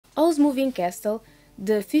HOWL'S Moving Castle,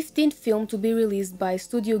 the 15th film to be released by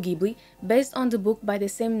Studio Ghibli, based on the book by the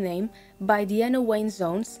same name by Diana Wynne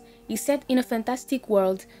Jones, is set in a fantastic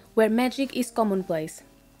world where magic is commonplace.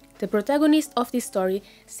 The protagonist of this story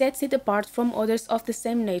sets it apart from others of the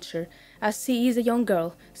same nature, as she is a young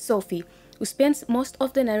girl, Sophie, who spends most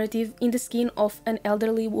of the narrative in the skin of an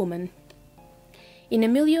elderly woman. In a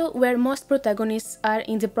milieu where most protagonists are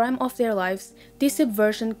in the prime of their lives, this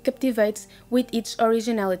subversion captivates with its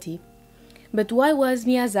originality. But why was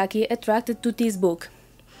Miyazaki attracted to this book?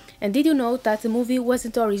 And did you know that the movie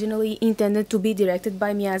wasn't originally intended to be directed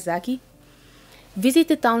by Miyazaki? Visit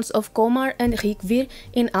the towns of Colmar and Rijkwier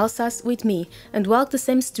in Alsace with me and walk the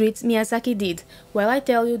same streets Miyazaki did, while I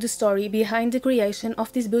tell you the story behind the creation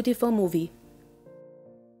of this beautiful movie.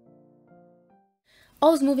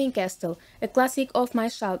 HOWL'S Moving Castle, a classic of my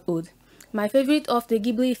childhood, my favorite of the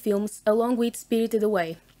Ghibli films along with Spirited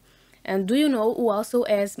Away. And do you know who also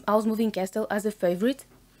has HOWL'S Moving Castle as a favorite?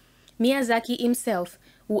 Miyazaki himself,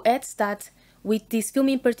 who adds that, with this film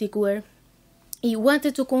in particular, he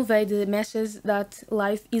wanted to convey the message that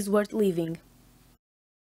life is worth living.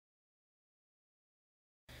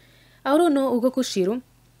 Haru no Ugokushiro,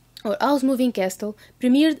 or HOWL'S Moving Castle,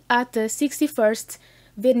 premiered at the 61st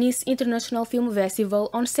Venice International Film Festival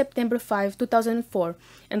on September 5, 2004,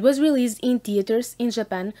 and was released in theaters in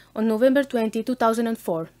Japan on November 20,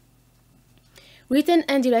 2004. Written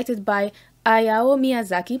and directed by Hayao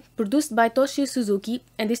Miyazaki, produced by Toshio Suzuki,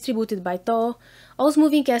 and distributed by Toho, HOWL'S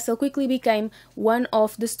Moving Castle quickly became one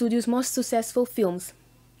of the studio's most successful films,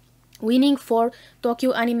 winning 4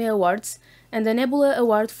 Tokyo Anime Awards and the Nebula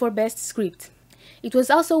Award for Best Script. It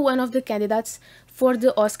was also one of the candidates for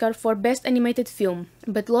the Oscar for Best Animated Film,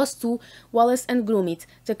 but lost to Wallace and Gromit: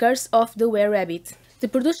 The Curse of the Were-Rabbit. The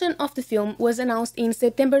production of the film was announced in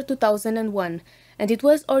September 2001, and it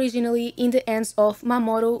was originally in the hands of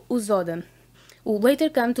Mamoru Hosoda, who later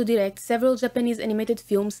came to direct several Japanese animated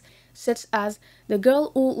films such as The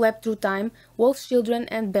Girl Who Leapt Through Time, Wolf's Children,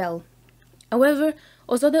 and Belle. However,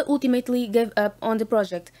 Hosoda ultimately gave up on the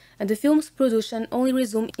project, and the film's production only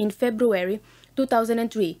resumed in February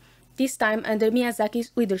 2003, this time under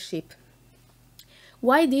Miyazaki's leadership.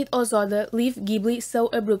 Why did Hosoda leave Ghibli so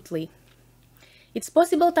abruptly? It's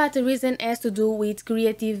possible that the reason has to do with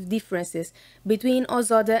creative differences between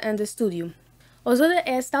Hosoda and the studio. Hosoda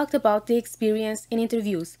has talked about the experience in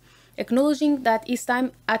interviews, acknowledging that his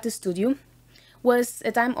time at the studio was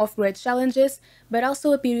a time of great challenges, but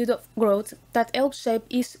also a period of growth that helped shape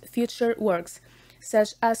his future works,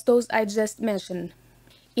 such as those I just mentioned.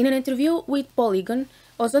 In an interview with Polygon,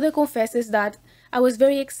 Hosoda confesses that I was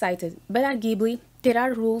very excited, but at Ghibli there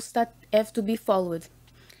are rules that have to be followed.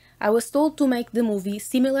 I was told to make the movie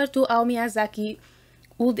similar to how Miyazaki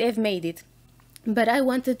would have made it, but I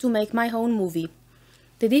wanted to make my own movie.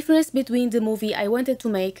 The difference between the movie I wanted to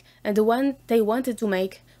make and the one they wanted to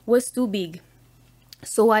make was too big,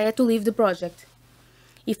 so I had to leave the project.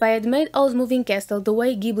 If I had made HOWL'S Moving Castle the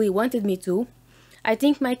way Ghibli wanted me to, I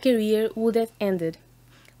think my career would have ended.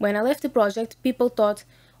 When I left the project, people thought,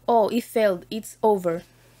 oh, it failed, it's over.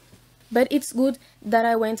 But it's good that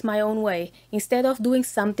I went my own way, instead of doing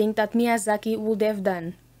something that Miyazaki would have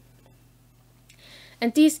done.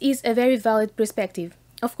 And this is a very valid perspective.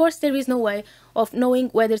 Of course, there is no way of knowing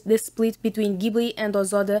whether the split between Ghibli and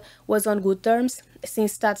Hosoda was on good terms,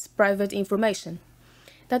 since that's private information.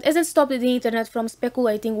 That hasn't stopped the internet from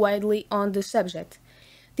speculating widely on the subject.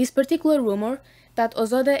 This particular rumor, that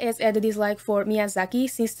Hosoda has had a dislike for Miyazaki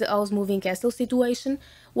since the HOWL'S Moving Castle situation,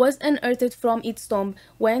 was unearthed from its tomb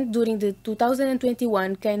when, during the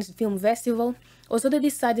 2021 Cannes Film Festival, Hosoda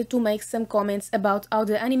decided to make some comments about how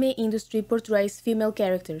the anime industry portrays female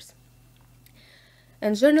characters.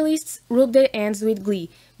 And journalists rubbed their hands with glee,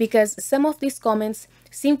 because some of these comments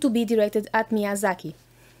seem to be directed at Miyazaki.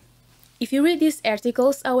 If you read these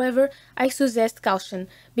articles, however, I suggest caution,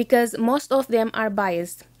 because most of them are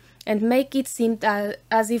biased and make it seem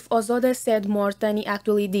as if Hosoda said more than he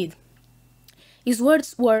actually did. His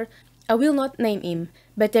words were, I will not name him,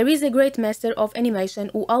 but there is a great master of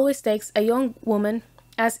animation who always takes a young woman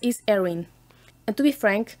as his heroine. And to be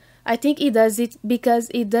frank, I think he does it because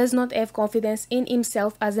he does not have confidence in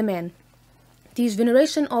himself as a man. This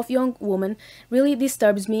veneration of young women really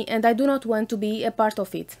disturbs me, and I do not want to be a part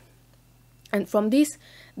of it. And from this,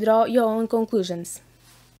 draw your own conclusions.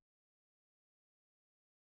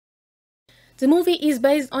 The movie is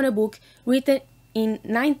based on a book written in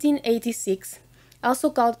 1986,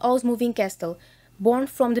 also called HOWL'S Moving Castle, born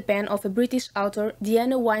from the pen of a British author,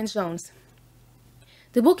 Diana Wynne Jones.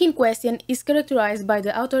 The book in question is characterized by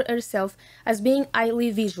the author herself as being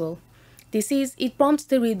highly visual. It prompts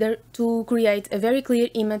the reader to create a very clear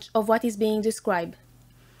image of what is being described.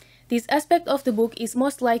 This aspect of the book is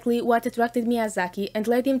most likely what attracted Miyazaki and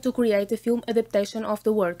led him to create a film adaptation of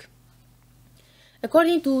the work.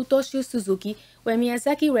 According to Toshio Suzuki, when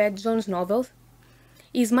Miyazaki read Jones' novel,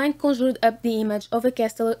 his mind conjured up the image of a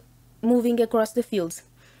castle moving across the fields,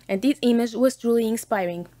 and this image was truly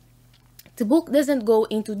inspiring. The book doesn't go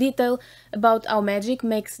into detail about how magic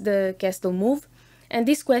makes the castle move, and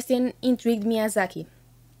this question intrigued Miyazaki.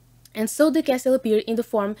 And so the castle appeared in the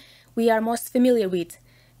form we are most familiar with,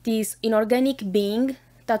 this inorganic being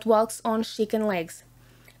that walks on chicken legs.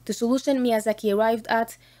 The solution Miyazaki arrived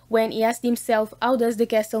at when he asked himself how does the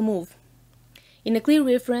castle move, in a clear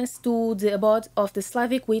reference to the abode of the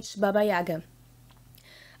Slavic witch Baba Yaga.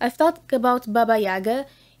 I've thought about Baba Yaga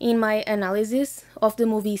in my analysis of the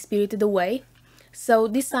movie Spirited Away, so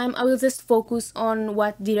this time I will just focus on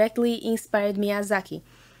what directly inspired Miyazaki.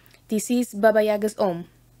 This is Baba Yaga's home.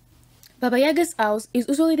 Baba Yaga's house is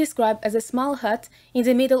usually described as a small hut in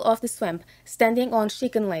the middle of the swamp, standing on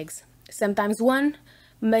chicken legs, sometimes one,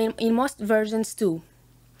 in most versions two.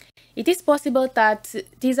 It is possible that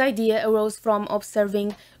this idea arose from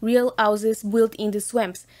observing real houses built in the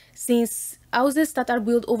swamps, since houses that are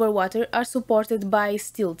built over water are supported by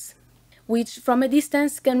stilts, which from a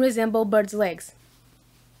distance can resemble birds' legs.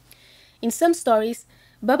 In some stories,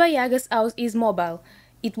 Baba Yaga's house is mobile.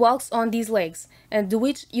 It walks on these legs, and the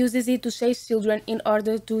witch uses it to chase children in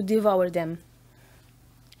order to devour them.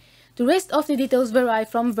 The rest of the details vary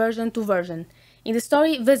from version to version. In the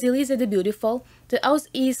story Vasilisa the Beautiful, the house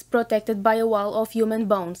is protected by a wall of human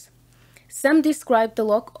bones. Some describe the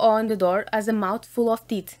lock on the door as a mouth full of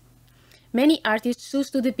teeth. Many artists choose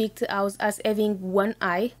to depict the house as having one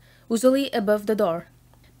eye, usually above the door.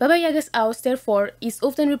 Baba Yaga's house, therefore, is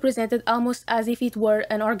often represented almost as if it were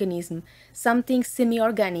an organism, something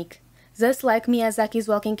semi-organic, just like Miyazaki's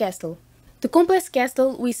Walking Castle. The complex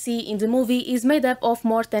castle we see in the movie is made up of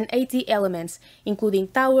more than 80 elements, including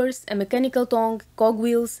towers, a mechanical tongue,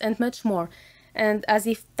 cogwheels, and much more, and as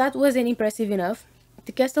if that wasn't impressive enough,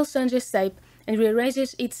 the castle changes shape and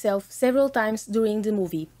rearranges itself several times during the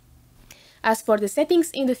movie. As for the settings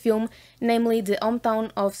in the film, namely the hometown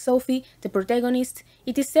of Sophie, the protagonist,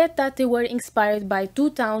 it is said that they were inspired by two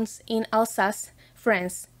towns in Alsace,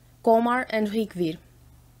 France, Colmar and Riquewihr.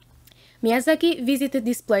 Miyazaki visited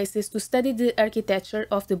these places to study the architecture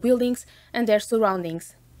of the buildings and their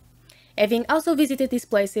surroundings. Having also visited these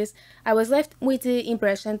places, I was left with the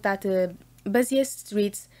impression that the busiest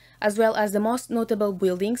streets, as well as the most notable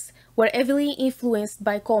buildings, were heavily influenced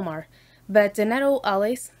by Colmar, but the narrow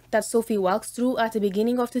alleys that Sophie walks through at the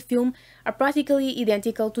beginning of the film are practically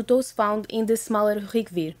identical to those found in the smaller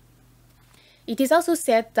Riquewihr. It is also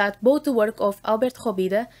said that both the work of Albert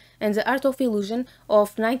Robida and the art of illusion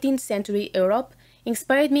of 19th century Europe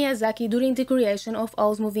inspired Miyazaki during the creation of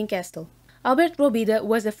HOWL'S Moving Castle. Albert Robida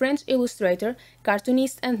was a French illustrator,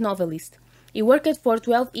 cartoonist and novelist. He worked for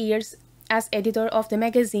 12 years as editor of the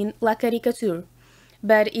magazine La Caricature,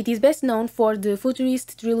 but it is best known for the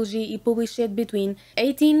futurist trilogy he published between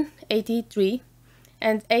 1883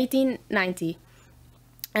 and 1890,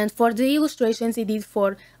 and for the illustrations he did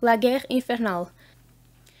for La Guerre Infernale.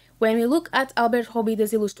 When we look at Albert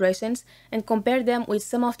Robida's illustrations and compare them with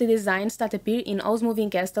some of the designs that appear in HOWL'S Moving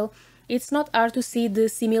Castle, it's not hard to see the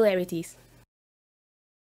similarities.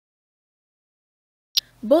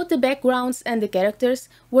 Both the backgrounds and the characters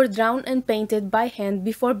were drawn and painted by hand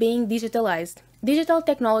before being digitalized. Digital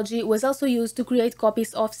technology was also used to create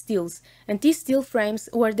copies of stills, and these still frames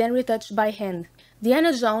were then retouched by hand.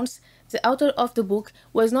 Diana Jones, the author of the book,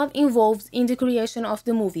 was not involved in the creation of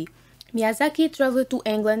the movie. Miyazaki traveled to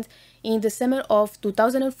England in the summer of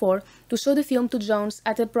 2004 to show the film to Jones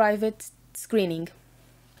at a private screening.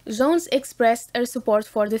 Jones expressed her support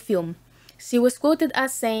for the film. She was quoted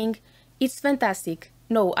as saying, "It's fantastic.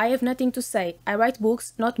 No, I have nothing to say. I write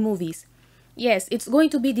books, not movies. Yes, it's going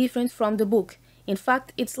to be different from the book. In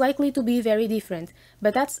fact, it's likely to be very different,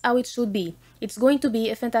 but that's how it should be. It's going to be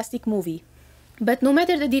a fantastic movie." But no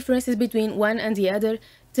matter the differences between one and the other,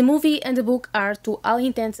 the movie and the book are, to all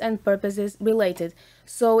intents and purposes, related,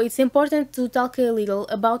 so it's important to talk a little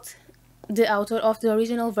about the author of the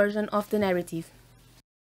original version of the narrative.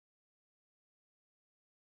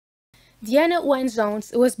 Diana Wynne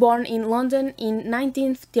Jones was born in London in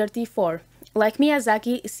 1934. Like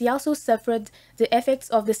Miyazaki, she also suffered the effects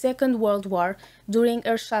of the Second World War during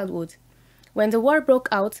her childhood. When the war broke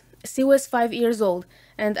out, she was 5 years old,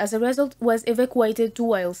 and as a result was evacuated to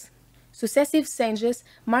Wales. Successive changes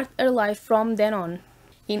marked her life from then on.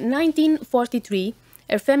 In 1943,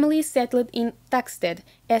 her family settled in Thaxted,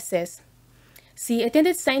 SS. She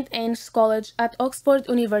attended St. Anne's College at Oxford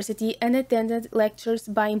University and attended lectures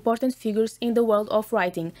by important figures in the world of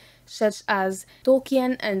writing, such as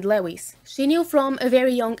Tolkien and Lewis. She knew from a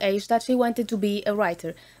very young age that she wanted to be a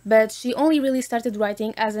writer, but she only really started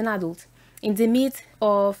writing as an adult, in the mid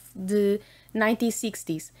of the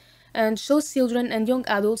 1960s, and chose children and young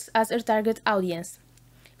adults as her target audience.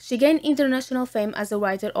 She gained international fame as a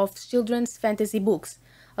writer of children's fantasy books,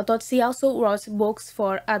 although she also wrote books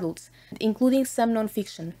for adults, including some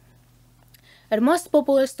non-fiction. Her most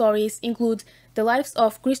popular stories include The Lives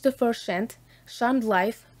of Christopher Shant, Charmed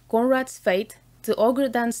Life, Conrad's Fate, The Ogre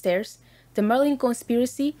Downstairs, The Merlin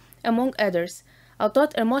Conspiracy, among others, although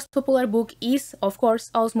her most popular book is, of course,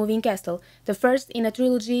 HOWL'S Moving Castle, the first in a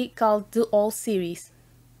trilogy called the HOWL'S series.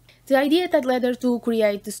 The idea that led her to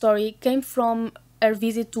create the story came from her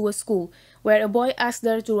visit to a school, where a boy asked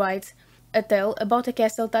her to write a tale about a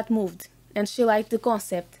castle that moved, and she liked the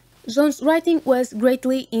concept. Jones' writing was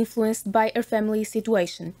greatly influenced by her family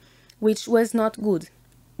situation, which was not good.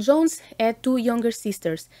 Jones had two younger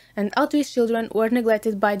sisters, and all three children were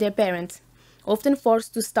neglected by their parents, often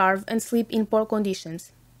forced to starve and sleep in poor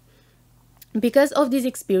conditions. Because of these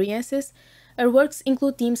experiences, her works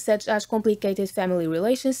include themes such as complicated family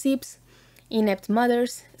relationships, inept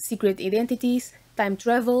mothers, secret identities, time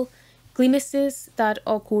travel, climaxes that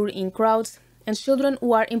occur in crowds, and children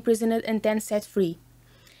who are imprisoned and then set free.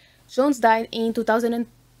 Jones died in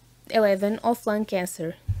 2011 of lung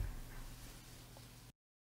cancer.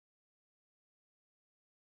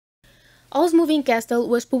 HOWL'S Moving Castle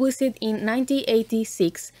was published in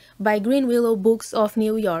 1986 by Green Willow Books of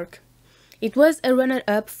New York. It was a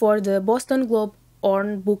runner-up for the Boston Globe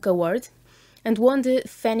Horn Book Award and won the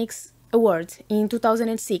Phoenix Award in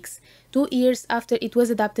 2006, 2 years after it was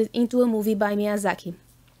adapted into a movie by Miyazaki.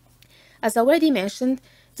 As already mentioned,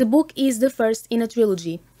 the book is the first in a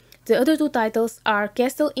trilogy. The other two titles are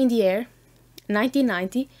Castle in the Air,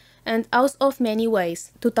 1990, and House of Many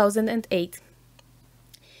Ways, 2008.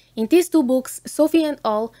 In these two books, Sophie and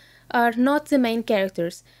Hal are not the main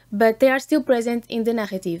characters, but they are still present in the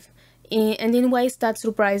narrative, and in ways that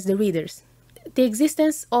surprise the readers. The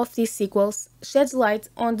existence of these sequels sheds light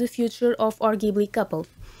on the future of our Ghibli couple,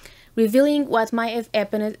 revealing what might have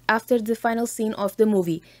happened after the final scene of the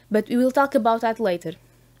movie, but we will talk about that later.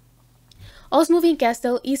 HOWL'S Moving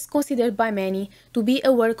Castle is considered by many to be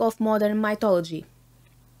a work of modern mythology,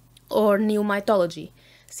 or new mythology,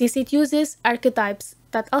 since it uses archetypes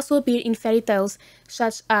that also appear in fairy tales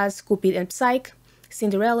such as Cupid and Psyche,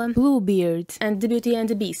 Cinderella, Bluebeard, and The Beauty and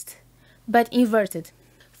the Beast, but inverted.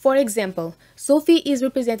 For example, Sophie is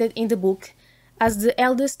represented in the book as the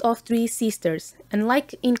eldest of three sisters,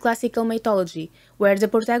 unlike in classical mythology, where the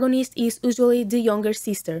protagonist is usually the younger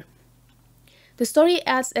sister. The story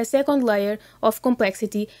adds a second layer of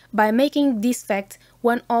complexity by making this fact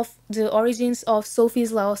one of the origins of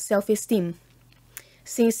Sophie's low self-esteem,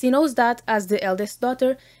 since she knows that, as the eldest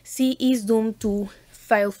daughter, she is doomed to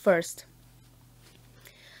fail first.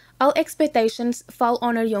 All expectations fall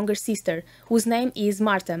on her younger sister, whose name is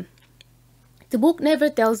Martha. The book never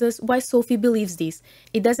tells us why Sophie believes this.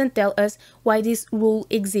 It doesn't tell us why this rule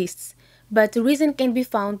exists, but the reason can be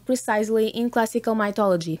found precisely in classical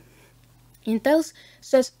mythology. In tales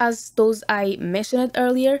such as those I mentioned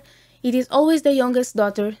earlier, it is always the youngest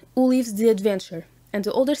daughter who lives the adventure, and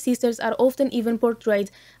the older sisters are often even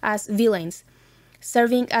portrayed as villains,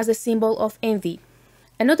 serving as a symbol of envy.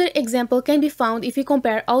 Another example can be found if we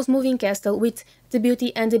compare HOWL'S Moving Castle with The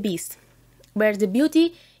Beauty and the Beast, where the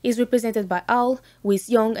beauty is represented by Howl, who is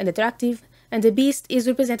young and attractive, and the beast is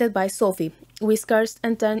represented by Sophie, who is cursed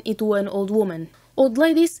and turned into an old woman. Old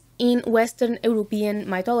ladies in Western European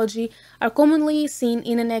mythology are commonly seen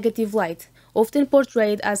in a negative light, often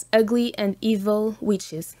portrayed as ugly and evil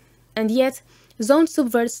witches. And yet, Jones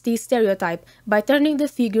subverts this stereotype by turning the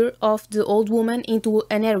figure of the old woman into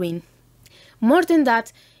an heroine. More than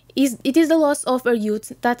that, it is the loss of her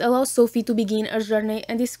youth that allows Sophie to begin her journey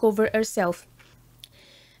and discover herself.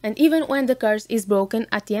 And even when the curse is broken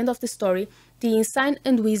at the end of the story, the insight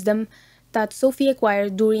and wisdom that Sophie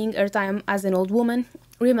acquired during her time as an old woman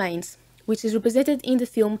remains, which is represented in the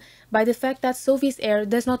film by the fact that Sophie's hair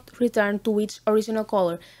does not return to its original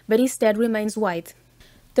color, but instead remains white.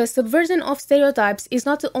 The subversion of stereotypes is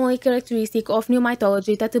not the only characteristic of new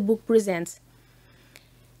mythology that the book presents.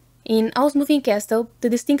 In HOWL'S Moving Castle, the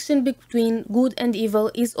distinction between good and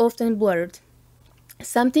evil is often blurred,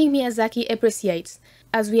 something Miyazaki appreciates,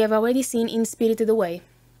 as we have already seen in Spirited Away.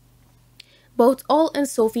 Both Howl and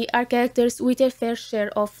Sophie are characters with their fair share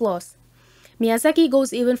of flaws. Miyazaki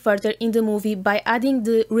goes even further in the movie by adding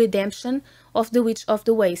the redemption of the Witch of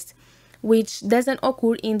the Waste, which doesn't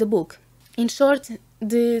occur in the book. In short,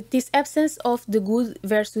 this absence of the good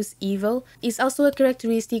versus evil is also a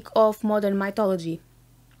characteristic of modern mythology.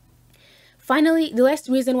 Finally, the last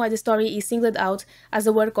reason why the story is singled out as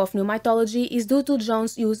a work of new mythology is due to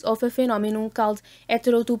Jones' use of a phenomenon called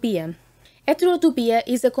heterotopia. Heterotopia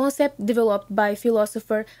is a concept developed by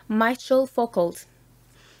philosopher Michel Foucault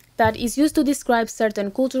that is used to describe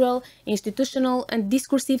certain cultural, institutional, and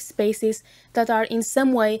discursive spaces that are in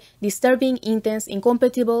some way disturbing, intense,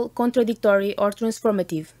 incompatible, contradictory, or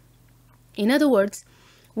transformative. In other words,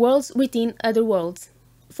 worlds within other worlds.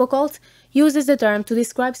 Foucault uses the term to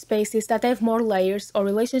describe spaces that have more layers or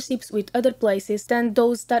relationships with other places than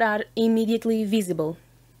those that are immediately visible.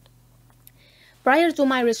 Prior to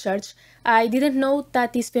my research, I didn't know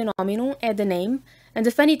that this phenomenon had a name, and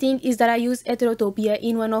the funny thing is that I use heterotopia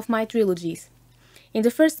in one of my trilogies. In the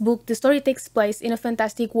first book, the story takes place in a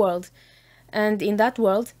fantastic world, and in that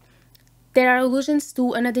world, there are allusions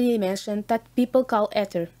to another dimension that people call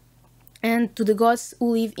ether, and to the gods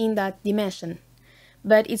who live in that dimension.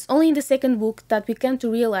 But it's only in the second book that we come to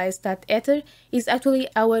realize that ether is actually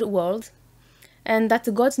our world, and that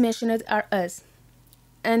the gods mentioned are us.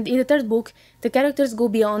 And in the third book, the characters go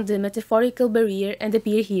beyond the metaphorical barrier and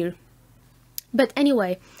appear here. But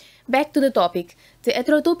anyway, back to the topic. The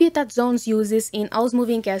heterotopia that Jones uses in HOWL'S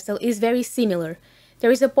Moving Castle is very similar.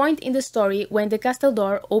 There is a point in the story when the castle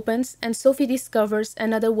door opens and Sophie discovers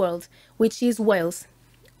another world, which is Wales,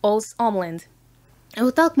 HOWL'S homeland. I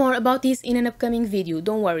will talk more about this in an upcoming video,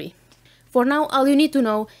 don't worry. For now, all you need to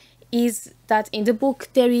know is that in the book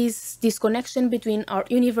there is this connection between our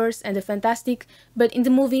universe and the fantastic, but in the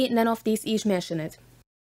movie none of this is mentioned.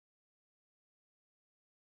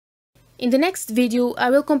 In the next video, I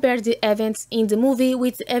will compare the events in the movie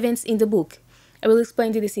with the events in the book. I will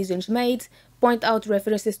explain the decisions made, point out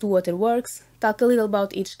references to other works, talk a little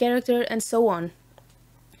about each character, and so on.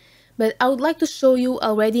 But I would like to show you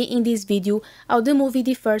already in this video how the movie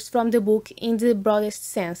differs from the book in the broadest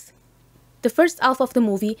sense. The first half of the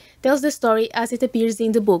movie tells the story as it appears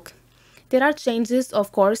in the book. There are changes,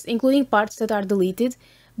 of course, including parts that are deleted,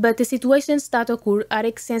 but the situations that occur are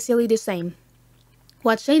essentially the same.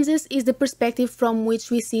 What changes is the perspective from which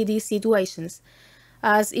we see these situations,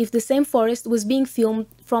 as if the same forest was being filmed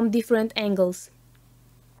from different angles.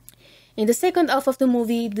 In the second half of the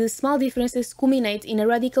movie, the small differences culminate in a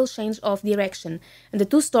radical change of direction, and the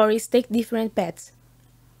two stories take different paths.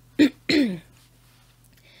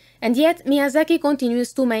 And yet, Miyazaki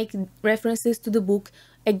continues to make references to the book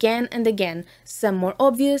again and again, some more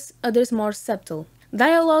obvious, others more subtle.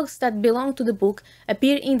 Dialogues that belong to the book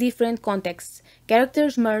appear in different contexts,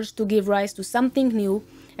 characters merge to give rise to something new,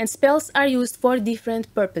 and spells are used for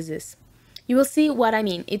different purposes. You will see what I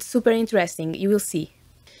mean, it's super interesting, you will see.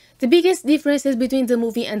 The biggest differences between the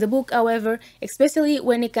movie and the book, however, especially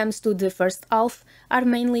when it comes to the first half, are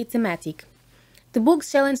mainly thematic. The book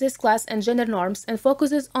challenges class and gender norms and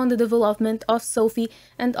focuses on the development of Sophie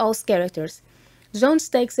and HOWL'S characters. Jones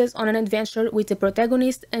takes us on an adventure with the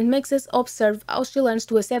protagonist and makes us observe how she learns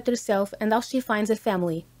to accept herself and how she finds a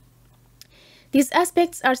family. These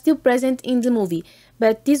aspects are still present in the movie,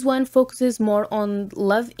 but this one focuses more on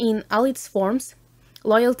love in all its forms,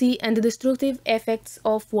 loyalty, and the destructive effects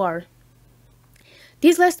of war.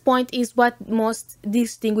 This last point is what most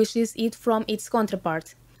distinguishes it from its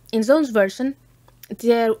counterpart. In Jones' version,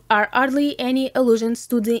 there are hardly any allusions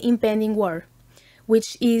to the impending war,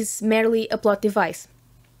 which is merely a plot device.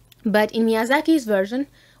 But in Miyazaki's version,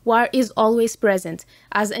 war is always present,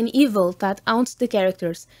 as an evil that haunts the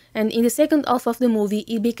characters, and in the second half of the movie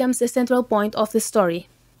it becomes a central point of the story.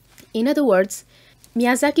 In other words,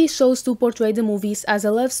 Miyazaki chose to portray the movies as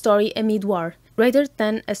a love story amid war, rather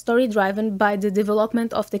than a story driven by the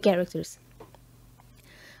development of the characters.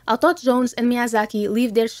 Although Jones and Miyazaki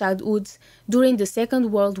lived their childhoods during the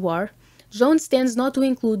Second World War, Jones tends not to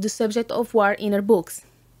include the subject of war in her books,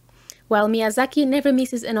 while Miyazaki never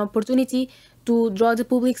misses an opportunity to draw the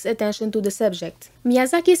public's attention to the subject.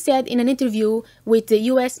 Miyazaki said in an interview with the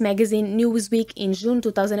US magazine Newsweek in June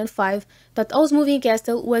 2005 that HOWL'S Moving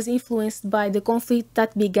Castle was influenced by the conflict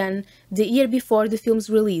that began the year before the film's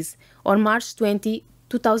release, on March 20,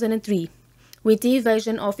 2003, with the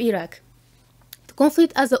invasion of Iraq. The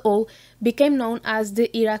conflict as a whole became known as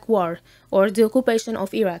the Iraq War, or the occupation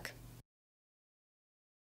of Iraq.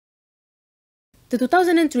 The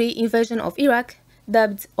 2003 invasion of Iraq,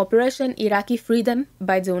 dubbed Operation Iraqi Freedom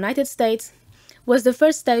by the United States, was the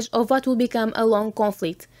first stage of what would become a long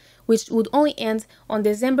conflict, which would only end on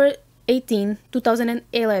December 18,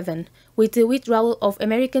 2011, with the withdrawal of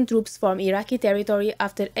American troops from Iraqi territory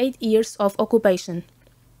after 8 years of occupation.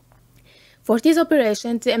 For this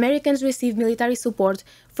operation, the Americans received military support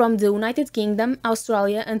from the United Kingdom,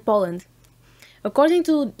 Australia, and Poland. According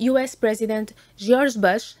to US President George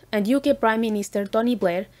Bush and UK Prime Minister Tony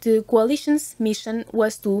Blair, the coalition's mission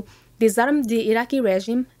was to disarm the Iraqi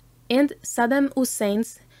regime and Saddam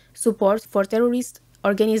Hussein's support for terrorist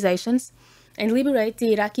organizations and liberate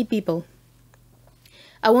the Iraqi people.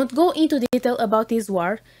 I won't go into detail about this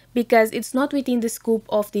war because it's not within the scope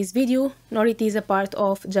of this video, nor it is a part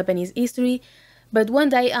of Japanese history, but one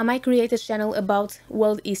day I might create a channel about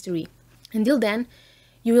world history. Until then,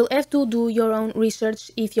 you will have to do your own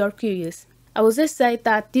research if you're curious. I will just say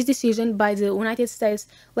that this decision by the United States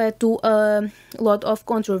led to a lot of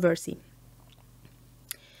controversy.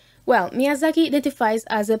 Well, Miyazaki identifies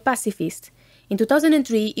as a pacifist. In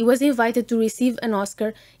 2003, he was invited to receive an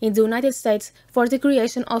Oscar in the United States for the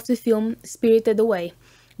creation of the film Spirited Away,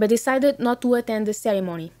 but decided not to attend the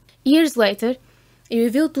ceremony. Years later, he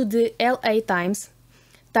revealed to the LA Times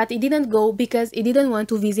that he didn't go because he didn't want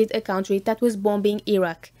to visit a country that was bombing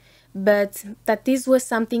Iraq, but that this was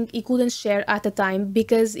something he couldn't share at the time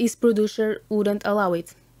because his producer wouldn't allow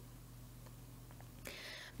it.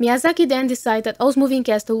 Miyazaki then decided that Howl's Moving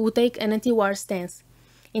Castle would take an anti-war stance.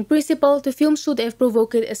 In principle, the film should have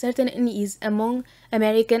provoked a certain unease among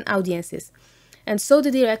American audiences, and so the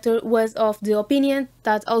director was of the opinion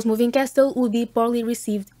that Howl's Moving Castle would be poorly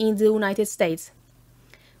received in the United States.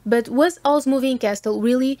 But was Howl's Moving Castle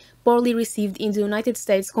really poorly received in the United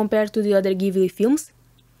States compared to the other Ghibli films?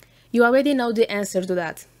 You already know the answer to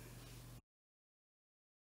that.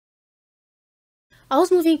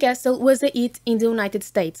 Howl's Moving Castle was a hit in the United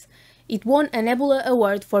States. It won a Nebula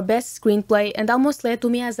Award for Best Screenplay and almost led to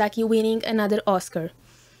Miyazaki winning another Oscar.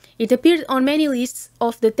 It appeared on many lists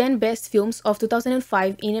of the 10 best films of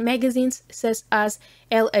 2005 in magazines such as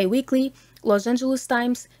LA Weekly, Los Angeles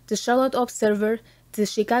Times, The Charlotte Observer, The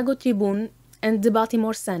Chicago Tribune, and The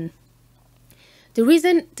Baltimore Sun. The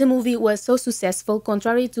reason the movie was so successful,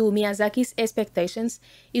 contrary to Miyazaki's expectations,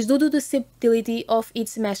 is due to the subtlety of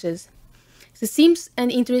its messages. The themes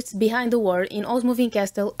and interests behind the war in Howl's Moving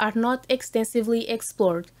Castle are not extensively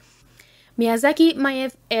explored. Miyazaki might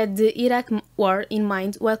have had the Iraq War in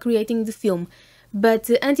mind while creating the film, but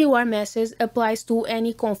the anti-war message applies to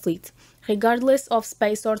any conflict, regardless of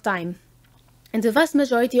space or time. And the vast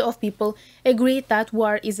majority of people agree that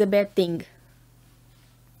war is a bad thing.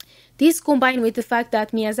 This, combined with the fact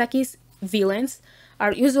that Miyazaki's villains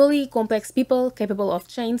are usually complex people capable of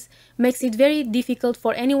change, makes it very difficult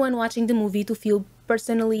for anyone watching the movie to feel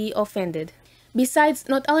personally offended. Besides,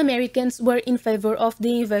 not all Americans were in favor of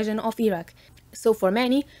the invasion of Iraq, so for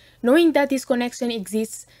many, knowing that this connection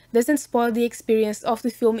exists doesn't spoil the experience of the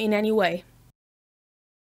film in any way.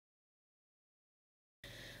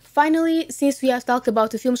 Finally, since we have talked about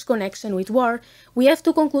the film's connection with war, we have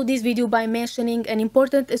to conclude this video by mentioning an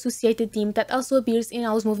important associated theme that also appears in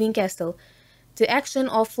Howl's Moving Castle: the action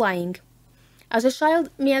of flying. As a child,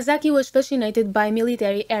 Miyazaki was fascinated by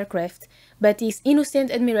military aircraft, but his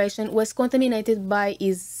innocent admiration was contaminated by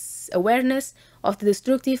his awareness of the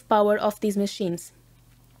destructive power of these machines.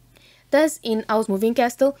 Thus, in Howl's Moving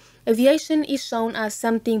Castle, aviation is shown as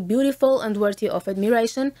something beautiful and worthy of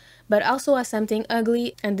admiration, but also as something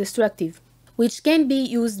ugly and destructive, which can be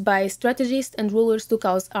used by strategists and rulers to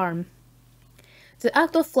cause harm. The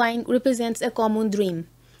act of flying represents a common dream.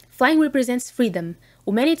 Flying represents freedom.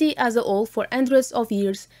 Humanity as a whole for hundreds of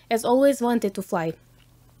years has always wanted to fly.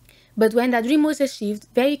 But when that dream was achieved,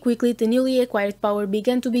 very quickly the newly acquired power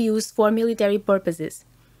began to be used for military purposes.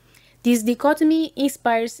 This dichotomy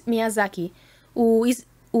inspires Miyazaki, who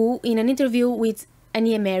in an interview with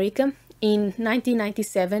Any America in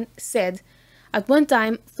 1997 said, "At one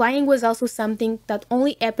time, flying was also something that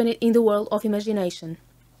only happened in the world of imagination,"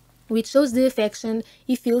 which shows the affection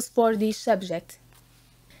he feels for this subject.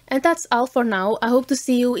 And that's all for now. I hope to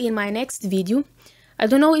see you in my next video. I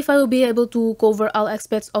don't know if I will be able to cover all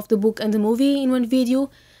aspects of the book and the movie in one video.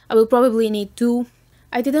 I will probably need two.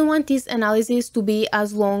 I didn't want this analysis to be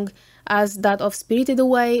as long as that of Spirited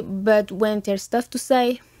Away, but when there's stuff to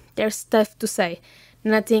say, there's stuff to say.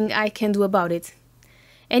 Nothing I can do about it.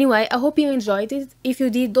 Anyway, I hope you enjoyed it. If you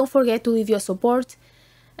did, don't forget to leave your support,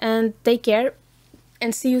 and take care,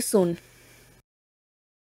 and see you soon.